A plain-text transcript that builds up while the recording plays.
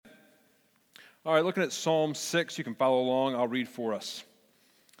All right, looking at Psalm 6, you can follow along. I'll read for us.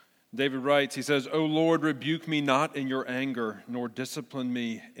 David writes, he says, "O Lord, rebuke me not in your anger, nor discipline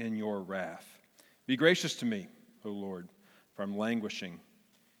me in your wrath. Be gracious to me, O Lord, for I'm languishing.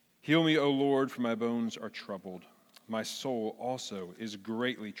 Heal me, O Lord, for my bones are troubled. My soul also is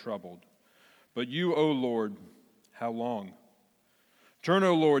greatly troubled. But you, O Lord, how long? Turn,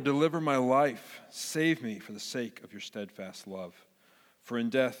 O Lord, deliver my life. Save me for the sake of your steadfast love. For in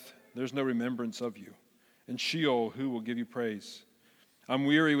death there's no remembrance of you. In Sheol, who will give you praise? I'm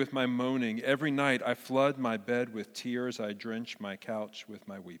weary with my moaning. Every night I flood my bed with tears. I drench my couch with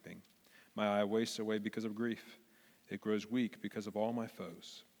my weeping. My eye wastes away because of grief. It grows weak because of all my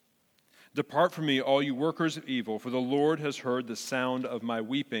foes. Depart from me, all you workers of evil, for the Lord has heard the sound of my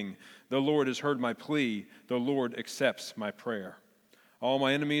weeping. The Lord has heard my plea. The Lord accepts my prayer. All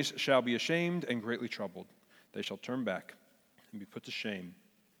my enemies shall be ashamed and greatly troubled. They shall turn back and be put to shame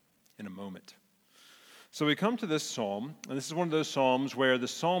in a moment." So we come to this psalm, and this is one of those psalms where the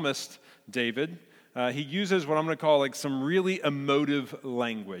psalmist, David, he uses what I'm going to call like some really emotive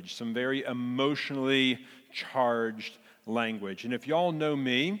language, some very emotionally charged language. And if y'all know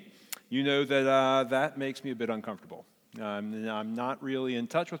me, you know that that makes me a bit uncomfortable. I'm not really in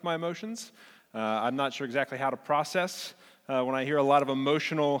touch with my emotions. I'm not sure exactly how to process when I hear a lot of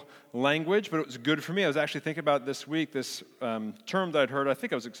emotional language, but it was good for me. I was actually thinking about this week, this term that I'd heard. I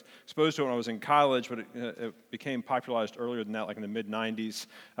think I was exposed to it when I was in college, but it became popularized earlier than that, like in the mid-'90s.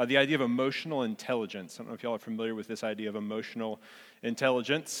 The idea of emotional intelligence. I don't know if y'all are familiar with this idea of emotional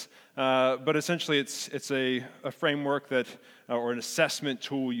intelligence, but essentially it's a framework that, or an assessment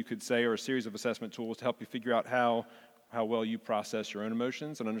tool, you could say, or a series of assessment tools to help you figure out how well you process your own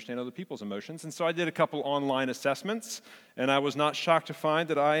emotions and understand other people's emotions. And so I did a couple online assessments, and I was not shocked to find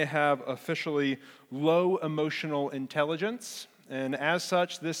that I have officially low emotional intelligence. And as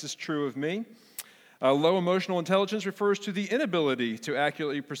such, this is true of me. Low emotional intelligence refers to the inability to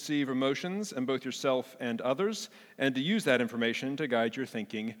accurately perceive emotions in both yourself and others, and to use that information to guide your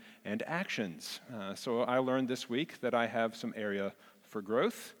thinking and actions. So I learned this week that I have some area for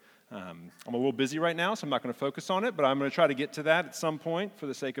growth. I'm a little busy right now, so I'm not going to focus on it, but I'm going to try to get to that at some point for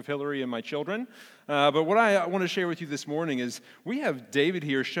the sake of Hillary and my children. But what I want to share with you this morning is we have David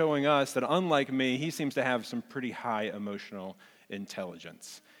here showing us that unlike me, he seems to have some pretty high emotional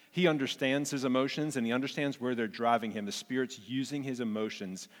intelligence. He understands his emotions, and he understands where they're driving him. The Spirit's using his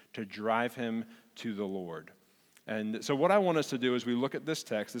emotions to drive him to the Lord. And so what I want us to do as we look at this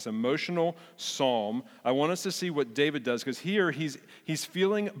text, this emotional psalm, I want us to see what David does, because here he's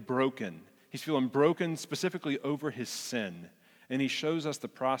feeling broken. He's feeling broken specifically over his sin. And he shows us the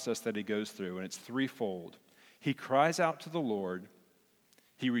process that he goes through, and it's threefold. He cries out to the Lord,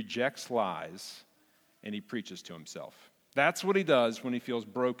 he rejects lies, and he preaches to himself. That's what he does when he feels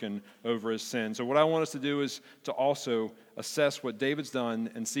broken over his sin. So what I want us to do is to also assess what David's done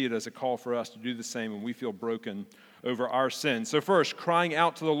and see it as a call for us to do the same when we feel broken over our sin. So first, crying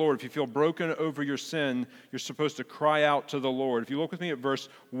out to the Lord. If you feel broken over your sin, you're supposed to cry out to the Lord. If you look with me at verse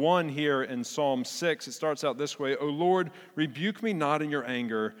 1 here in Psalm 6, it starts out this way: "O Lord, rebuke me not in your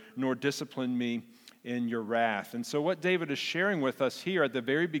anger, nor discipline me in your wrath." And so what David is sharing with us here at the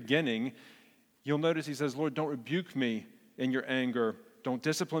very beginning, you'll notice he says, "Lord, don't rebuke me in your anger. Don't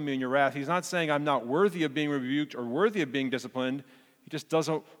discipline me in your wrath." He's not saying I'm not worthy of being rebuked or worthy of being disciplined. He just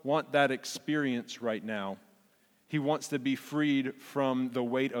doesn't want that experience right now. He wants to be freed from the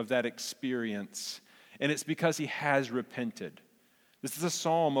weight of that experience. And it's because he has repented. This is a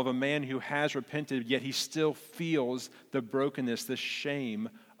psalm of a man who has repented, yet he still feels the brokenness, the shame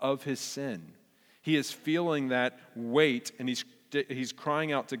of his sin. He is feeling that weight, and he's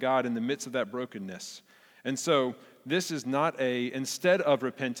crying out to God in the midst of that brokenness. And so this is not instead of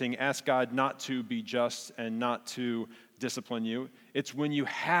repenting, ask God not to be just and not to discipline you. It's when you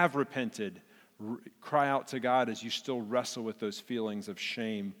have repented, cry out to God as you still wrestle with those feelings of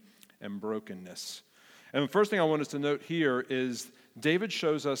shame and brokenness. And the first thing I want us to note here is David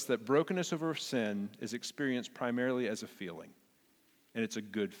shows us that brokenness over sin is experienced primarily as a feeling. And it's a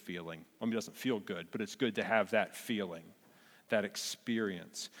good feeling. I mean, it doesn't feel good, but it's good to have that feeling, that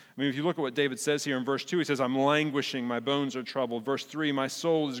experience. I mean, if you look at what David says here in verse 2, he says, "I'm languishing, my bones are troubled." Verse 3, "My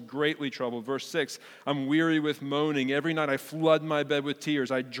soul is greatly troubled." Verse 6, "I'm weary with moaning. Every night I flood my bed with tears.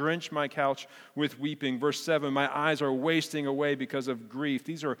 I drench my couch with weeping." Verse 7, "My eyes are wasting away because of grief."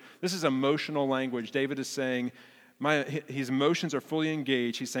 This is emotional language. David is saying, his emotions are fully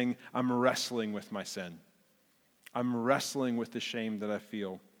engaged. He's saying, I'm wrestling with my sin. I'm wrestling with the shame that I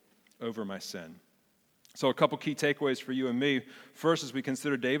feel over my sin. So a couple key takeaways for you and me. First, as we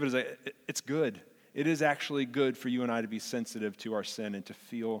consider David, is that it's good. it is actually good for you and I to be sensitive to our sin and to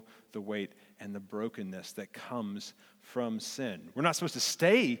feel the weight and the brokenness that comes from sin. We're not supposed to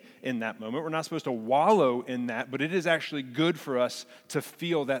stay in that moment. We're not supposed to wallow in that, but it is actually good for us to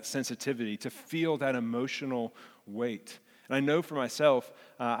feel that sensitivity, to feel that emotional weight. And I know for myself,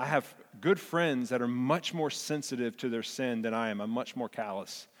 I have good friends that are much more sensitive to their sin than I am. I'm much more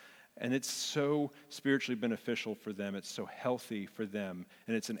callous. And it's so spiritually beneficial for them. It's so healthy for them.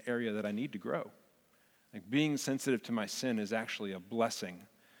 And it's an area that I need to grow. Like being sensitive to my sin is actually a blessing.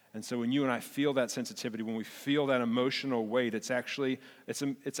 And so when you and I feel that sensitivity, when we feel that emotional weight, it's actually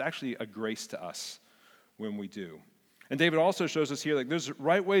a grace to us when we do. And David also shows us here that there's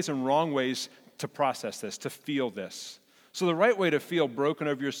right ways and wrong ways to process this, to feel this. So the right way to feel broken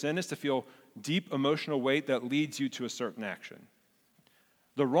over your sin is to feel deep emotional weight that leads you to a certain action.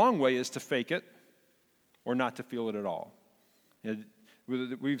 The wrong way is to fake it or not to feel it at all.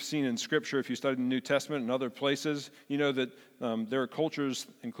 We've seen in Scripture, if you study the New Testament and other places, you know that there are cultures,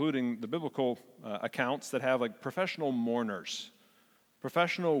 including the biblical accounts, that have like professional mourners,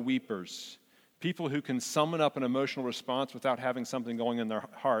 professional weepers, people who can summon up an emotional response without having something going on in their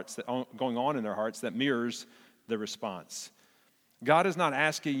hearts that mirrors the response. God is not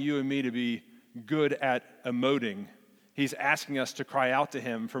asking you and me to be good at emoting. He's asking us to cry out to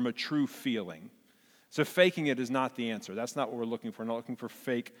him from a true feeling. So faking it is not the answer. That's not what we're looking for. We're not looking for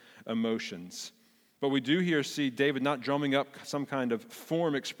fake emotions. But we do here see David not drumming up some kind of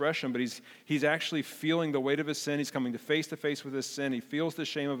form expression, but he's actually feeling the weight of his sin. He's coming to face with his sin. He feels the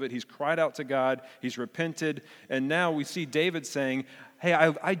shame of it. He's cried out to God. He's repented. And now we see David saying, hey,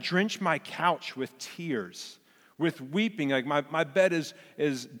 I drench my couch with tears, with weeping. Like my bed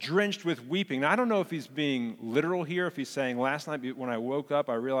is drenched with weeping. Now, I don't know if he's being literal here, if he's saying, last night when I woke up,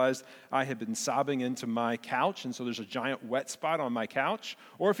 I realized I had been sobbing into my couch, and so there's a giant wet spot on my couch,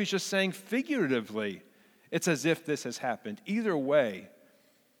 or if he's just saying figuratively, it's as if this has happened. Either way,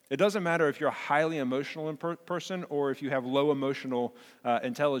 it doesn't matter if you're a highly emotional person or if you have low emotional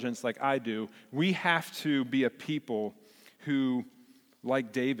intelligence like I do. We have to be a people who,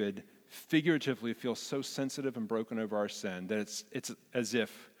 like David, figuratively feel so sensitive and broken over our sin that it's as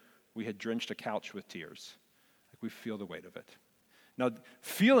if we had drenched a couch with tears. Like we feel the weight of it. Now,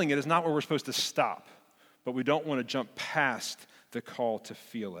 feeling it is not where we're supposed to stop, but we don't want to jump past the call to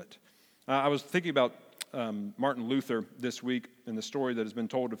feel it. I was thinking about Martin Luther this week and the story that has been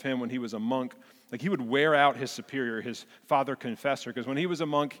told of him when he was a monk. Like he would wear out his superior, his father confessor, because when he was a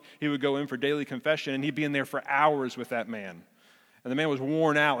monk, he would go in for daily confession and he'd be in there for hours with that man. And the man was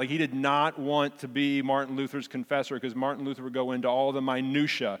worn out. Like he did not want to be Martin Luther's confessor because Martin Luther would go into all the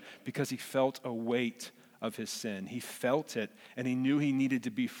minutia because he felt a weight of his sin. He felt it, and he knew he needed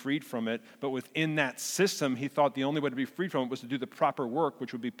to be freed from it. But within that system, he thought the only way to be freed from it was to do the proper work,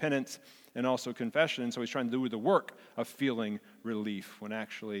 which would be penance and also confession. And so he's trying to do the work of feeling relief when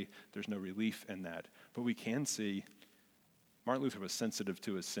actually there's no relief in that. But we can see Martin Luther was sensitive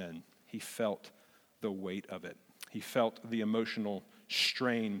to his sin. He felt the weight of it. He felt the emotional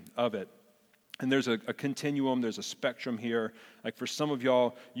strain of it. And there's a continuum, there's a spectrum here. Like for some of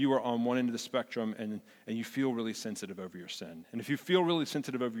y'all, you are on one end of the spectrum and you feel really sensitive over your sin. And if you feel really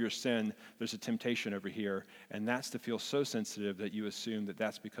sensitive over your sin, there's a temptation over here, and that's to feel so sensitive that you assume that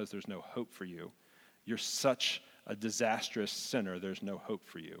that's because there's no hope for you. You're such a disastrous sinner, there's no hope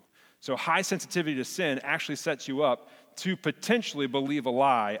for you. So high sensitivity to sin actually sets you up to potentially believe a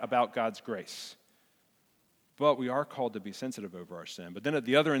lie about God's grace. But we are called to be sensitive over our sin. But then at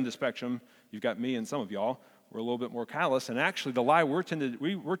the other end of the spectrum, you've got me and some of y'all, we're a little bit more callous. And actually the lie we're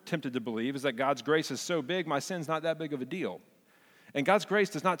tempted to believe is that God's grace is so big, my sin's not that big of a deal. And God's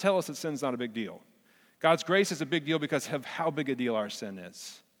grace does not tell us that sin's not a big deal. God's grace is a big deal because of how big a deal our sin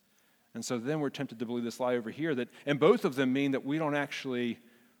is. And so then we're tempted to believe this lie over here, and both of them mean that we don't actually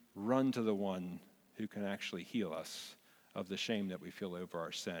run to the one who can actually heal us of the shame that we feel over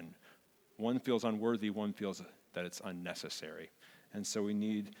our sin. One feels unworthy, one feels that it's unnecessary. And so we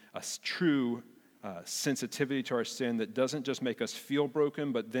need a true sensitivity to our sin that doesn't just make us feel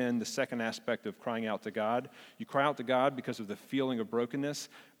broken, but then the second aspect of crying out to God. You cry out to God because of the feeling of brokenness,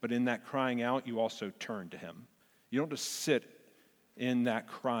 but in that crying out, you also turn to him. You don't just sit in that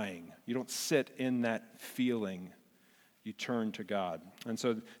crying. You don't sit in that feeling. You turn to God. And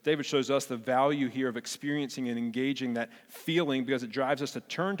so David shows us the value here of experiencing and engaging that feeling because it drives us to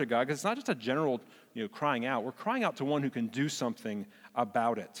turn to God. Because it's not just a general, crying out. We're crying out to one who can do something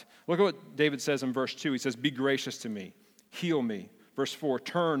about it. Look at what David says in verse 2. He says, "Be gracious to me, heal me." Verse 4,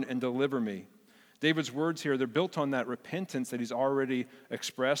 "Turn and deliver me." David's words here, they're built on that repentance that he's already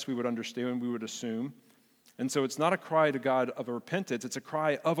expressed, we would understand, we would assume. And so it's not a cry to God of a repentance. It's a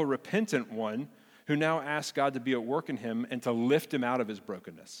cry of a repentant one who now asks God to be at work in him and to lift him out of his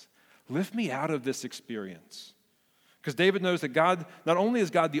brokenness. Lift me out of this experience. Because David knows that God, not only is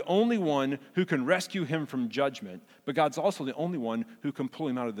God the only one who can rescue him from judgment, but God's also the only one who can pull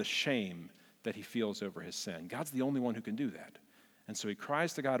him out of the shame that he feels over his sin. God's the only one who can do that. And so he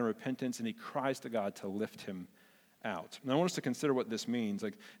cries to God in repentance, and he cries to God to lift him out. And I want us to consider what this means.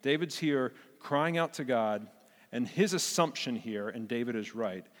 Like, David's here crying out to God, and his assumption here, and David is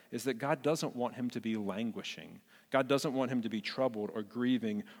right, is that God doesn't want him to be languishing. God doesn't want him to be troubled or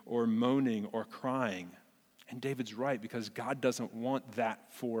grieving or moaning or crying. And David's right, because God doesn't want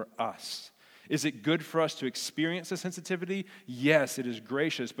that for us. Is it good for us to experience a sensitivity? Yes, it is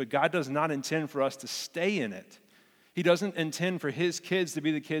gracious, but God does not intend for us to stay in it. He doesn't intend for his kids to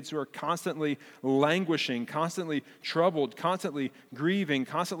be the kids who are constantly languishing, constantly troubled, constantly grieving,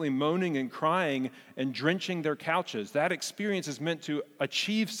 constantly moaning and crying and drenching their couches. That experience is meant to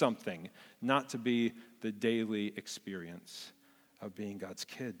achieve something, not to be the daily experience of being God's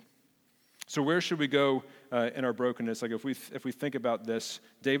kid. So where should we go in our brokenness? Like if we think about this,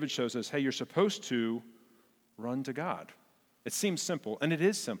 David shows us, hey, you're supposed to run to God. It seems simple, and it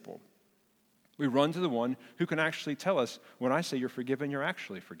is simple. We run to the one who can actually tell us, when I say you're forgiven, you're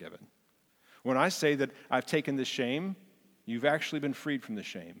actually forgiven. When I say that I've taken the shame, you've actually been freed from the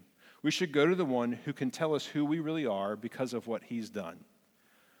shame. We should go to the one who can tell us who we really are because of what he's done.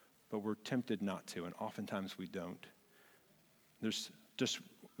 But we're tempted not to, and oftentimes we don't. There's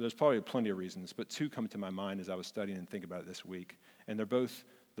probably plenty of reasons, but two come to my mind as I was studying and thinking about it this week, and they're both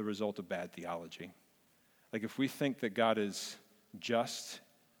the result of bad theology. Like if we think that God is just,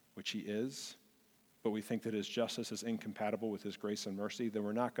 which he is, but we think that his justice is incompatible with his grace and mercy, then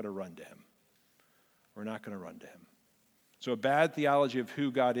we're not going to run to him. We're not going to run to him. So a bad theology of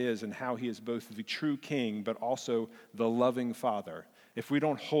who God is and how he is both the true king, but also the loving father. If we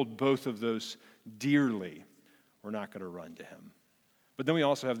don't hold both of those dearly, we're not going to run to him. But then we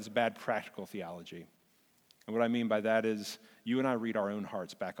also have this bad practical theology. And what I mean by that is you and I read our own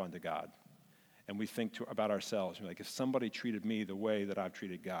hearts back onto God. And we think about ourselves. We're like, if somebody treated me the way that I've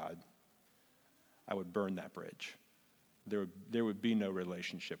treated God, I would burn that bridge. There would be no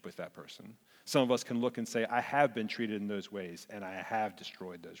relationship with that person. Some of us can look and say, I have been treated in those ways, and I have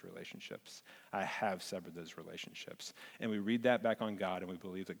destroyed those relationships. I have severed those relationships. And we read that back on God, and we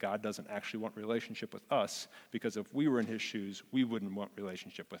believe that God doesn't actually want relationship with us, because if we were in his shoes, we wouldn't want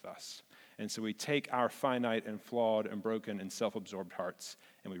relationship with us. And so we take our finite and flawed and broken and self-absorbed hearts,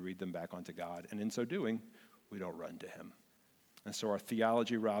 and we read them back onto God. And in so doing, we don't run to him. And so our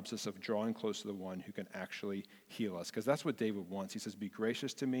theology robs us of drawing close to the one who can actually heal us, because that's what David wants. He says, be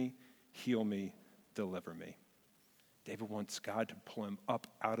gracious to me, heal me, deliver me. David wants God to pull him up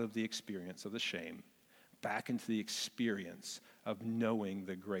out of the experience of the shame, back into the experience of knowing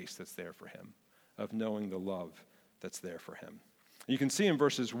the grace that's there for him, of knowing the love that's there for him. You can see in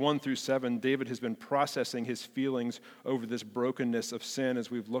verses 1 through 7, David has been processing his feelings over this brokenness of sin as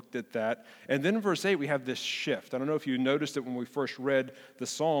we've looked at that. And then in verse 8, we have this shift. I don't know if you noticed it when we first read the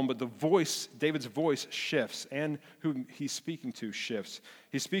psalm, but David's voice shifts, and who he's speaking to shifts.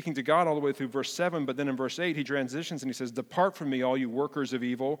 He's speaking to God all the way through verse 7, but then in verse 8, he transitions and he says, depart from me, all you workers of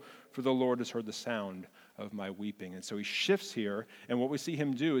evil, for the Lord has heard the sound of my weeping. And so he shifts here, and what we see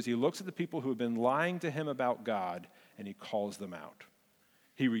him do is he looks at the people who have been lying to him about God, and he calls them out.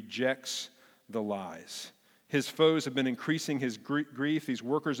 He rejects the lies. His foes have been increasing his grief, these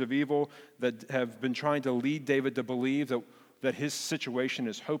workers of evil that have been trying to lead David to believe that his situation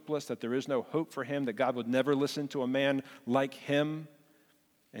is hopeless, that there is no hope for him, that God would never listen to a man like him,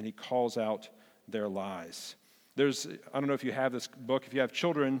 and he calls out their lies. I don't know if you have this book. If you have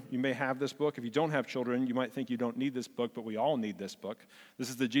children, you may have this book. If you don't have children, you might think you don't need this book, but we all need this book. This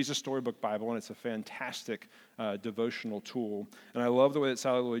is the Jesus Storybook Bible, and it's a fantastic devotional tool. And I love the way that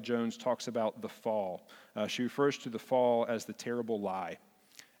Sally Lloyd-Jones talks about the fall. She refers to the fall as the terrible lie.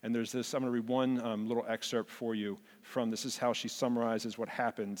 And there's this, I'm going to read one little excerpt for you from, this is how she summarizes what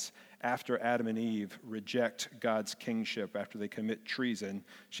happens after Adam and Eve reject God's kingship, after they commit treason.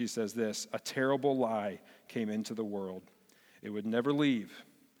 She says this, a terrible lie came into the world. It would never leave.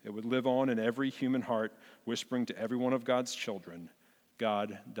 It would live on in every human heart, whispering to every one of God's children,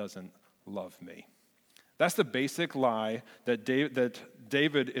 God doesn't love me. That's the basic lie that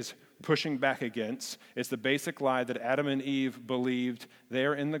David is pushing back against. It's the basic lie that Adam and Eve believed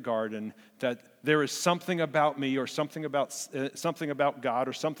there in the garden, that there is something about me or something about God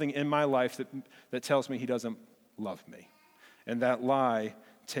or something in my life that tells me he doesn't love me. And that lie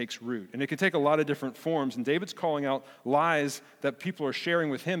takes root. And it can take a lot of different forms. And David's calling out lies that people are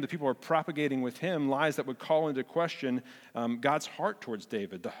sharing with him, that people are propagating with him, lies that would call into question God's heart towards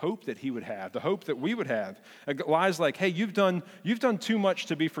David, the hope that he would have, the hope that we would have. Lies like, hey, you've done too much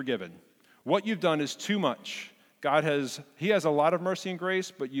to be forgiven. What you've done is too much. He has a lot of mercy and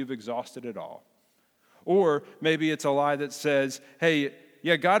grace, but you've exhausted it all. Or maybe it's a lie that says, hey,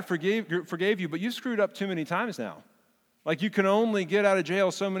 yeah, God forgave you, but you screwed up too many times now. Like you can only get out of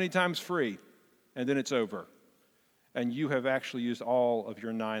jail so many times free, and then it's over. And you have actually used all of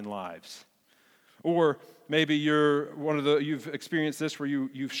your 9 lives. Or maybe you've experienced this where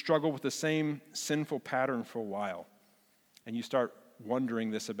you've struggled with the same sinful pattern for a while, and you start wondering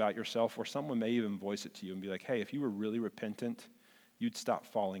this about yourself, or someone may even voice it to you and be like, hey, if you were really repentant, you'd stop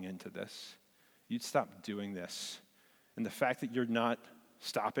falling into this. You'd stop doing this. And the fact that you're not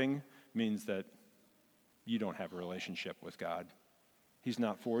stopping means that you don't have a relationship with God. He's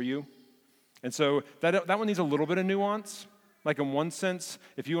not for you. And so that one needs a little bit of nuance. Like in one sense,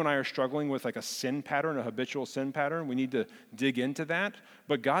 if you and I are struggling with like a sin pattern, a habitual sin pattern, we need to dig into that.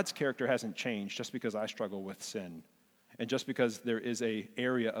 But God's character hasn't changed just because I struggle with sin. And just because there is an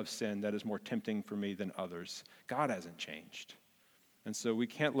area of sin that is more tempting for me than others. God hasn't changed. And so we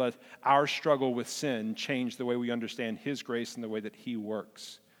can't let our struggle with sin change the way we understand His grace and the way that He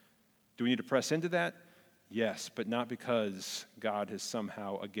works. Do we need to press into that? Yes, but not because God is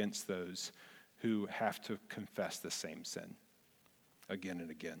somehow against those who have to confess the same sin again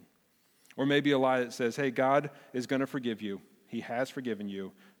and again. Or maybe a lie that says, hey, God is going to forgive you. He has forgiven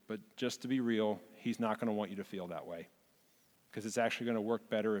you, but just to be real, He's not going to want you to feel that way. Because it's actually going to work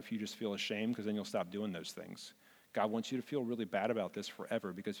better if you just feel ashamed, because then you'll stop doing those things. God wants you to feel really bad about this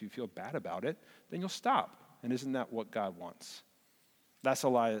forever, because if you feel bad about it, then you'll stop. And isn't that what God wants? That's a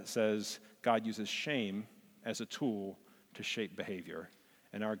lie that says God uses shame as a tool to shape behavior.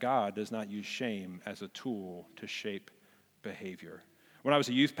 And our God does not use shame as a tool to shape behavior. When I was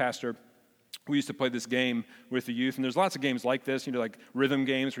a youth pastor, we used to play this game with the youth, and there's lots of games like this, like rhythm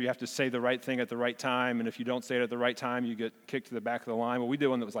games where you have to say the right thing at the right time, and if you don't say it at the right time, you get kicked to the back of the line. Well, we did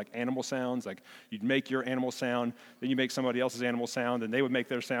one that was like animal sounds, like you'd make your animal sound, then you make somebody else's animal sound, and they would make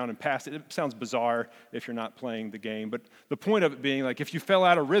their sound and pass it. It sounds bizarre if you're not playing the game, but the point of it being, like, if you fell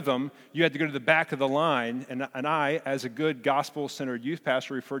out of rhythm, you had to go to the back of the line, and I, as a good gospel-centered youth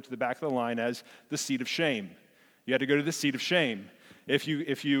pastor, referred to the back of the line as the seat of shame. You had to go to the seat of shame if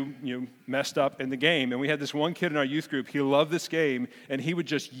you messed up in the game. And we had this one kid in our youth group, he loved this game, and he would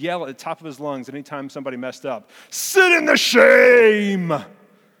just yell at the top of his lungs anytime somebody messed up, "Sit in the shame!"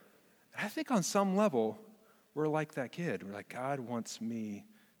 I think on some level, we're like that kid. We're like, God wants me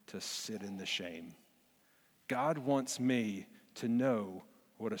to sit in the shame. God wants me to know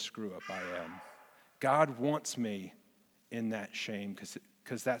what a screw-up I am. God wants me in that shame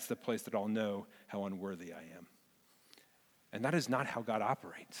because that's the place that I'll know how unworthy I am. And that is not how God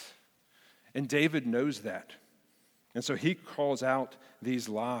operates. And David knows that. And so he calls out these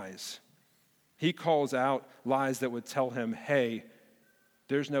lies. He calls out lies that would tell him, hey,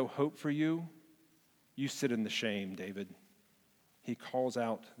 there's no hope for you. You sit in the shame, David. He calls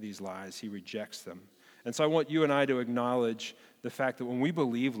out these lies. He rejects them. And so I want you and I to acknowledge the fact that when we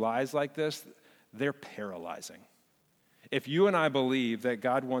believe lies like this, they're paralyzing. If you and I believe that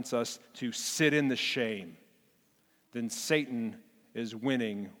God wants us to sit in the shame, then Satan is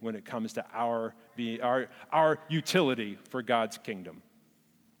winning when it comes to our utility for God's kingdom.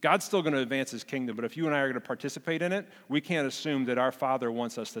 God's still going to advance His kingdom, but if you and I are going to participate in it, we can't assume that our Father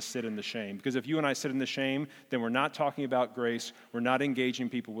wants us to sit in the shame. Because if you and I sit in the shame, then we're not talking about grace, we're not engaging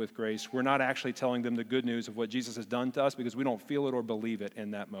people with grace, we're not actually telling them the good news of what Jesus has done to us because we don't feel it or believe it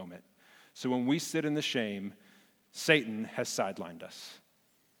in that moment. So when we sit in the shame, Satan has sidelined us.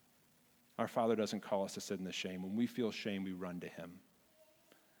 Our Father doesn't call us to sit in the shame. When we feel shame, we run to Him.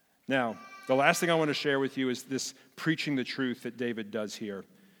 Now, the last thing I want to share with you is this preaching the truth that David does here.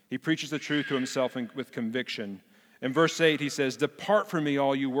 He preaches the truth to himself with conviction. In verse 8, he says, "Depart from me,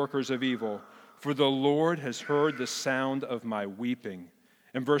 all you workers of evil, for the Lord has heard the sound of my weeping."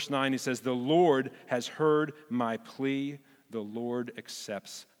 In verse 9, he says, "The Lord has heard my plea. The Lord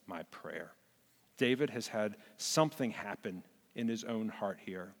accepts my prayer." David has had something happen in his own heart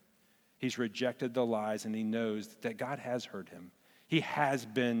here. He's rejected the lies, and he knows that God has heard him. He has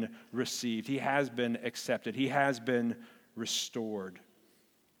been received. He has been accepted. He has been restored.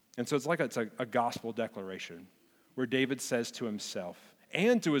 And so it's a gospel declaration where David says to himself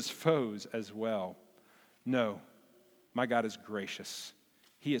and to his foes as well, "No, my God is gracious.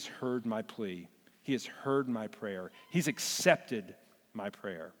 He has heard my plea. He has heard my prayer. He's accepted my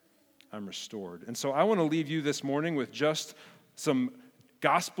prayer. I'm restored." And so I want to leave you this morning with just some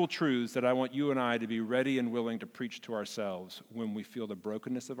gospel truths that I want you and I to be ready and willing to preach to ourselves when we feel the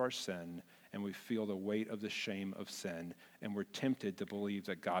brokenness of our sin and we feel the weight of the shame of sin, and we're tempted to believe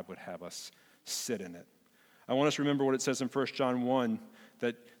that God would have us sit in it. I want us to remember what it says in 1 John 1,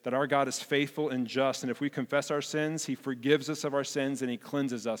 that our God is faithful and just, and if we confess our sins, he forgives us of our sins and he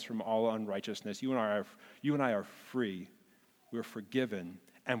cleanses us from all unrighteousness. You and I are free. We're forgiven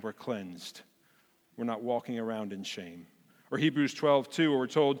and we're cleansed. We're not walking around in shame. Or Hebrews 12:2, where we're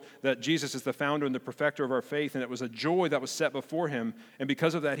told that Jesus is the founder and the perfecter of our faith, and it was a joy that was set before him, and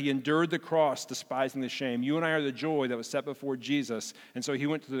because of that, he endured the cross, despising the shame. You and I are the joy that was set before Jesus, and so he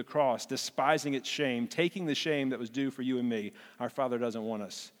went to the cross, despising its shame, taking the shame that was due for you and me. Our Father doesn't want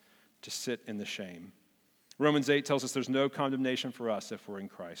us to sit in the shame. Romans 8 tells us there's no condemnation for us if we're in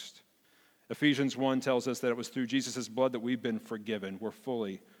Christ. Ephesians 1 tells us that it was through Jesus' blood that we've been forgiven. We're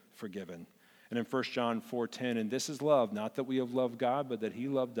fully forgiven. And in 1 John 4:10, and this is love, not that we have loved God, but that he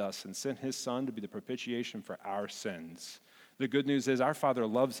loved us and sent his Son to be the propitiation for our sins. The good news is our Father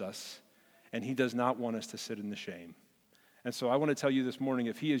loves us, and he does not want us to sit in the shame. And so I want to tell you this morning,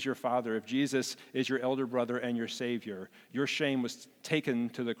 if he is your Father, if Jesus is your elder brother and your Savior, your shame was taken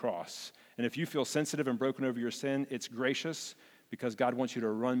to the cross. And if you feel sensitive and broken over your sin, it's gracious because God wants you to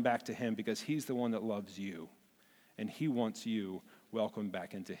run back to him because he's the one that loves you, and he wants you welcomed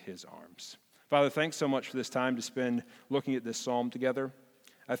back into his arms. Father, thanks so much for this time to spend looking at this psalm together.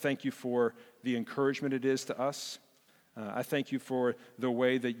 I thank you for the encouragement it is to us. I thank you for the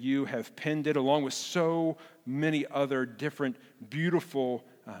way that you have penned it along with so many other different beautiful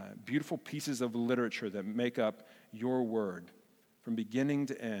pieces of literature that make up your word from beginning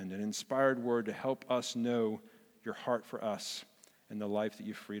to end, an inspired word to help us know your heart for us and the life that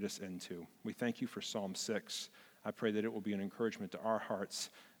you've freed us into. We thank you for Psalm 6. I pray that it will be an encouragement to our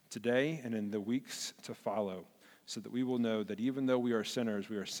hearts today and in the weeks to follow, so that we will know that even though we are sinners,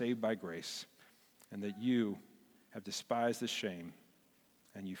 we are saved by grace, and that you have despised the shame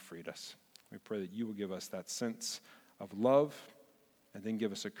and you freed us. We pray that you will give us that sense of love and then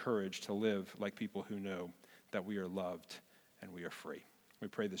give us a courage to live like people who know that we are loved and we are free. We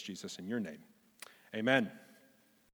pray this, Jesus, in your name. Amen.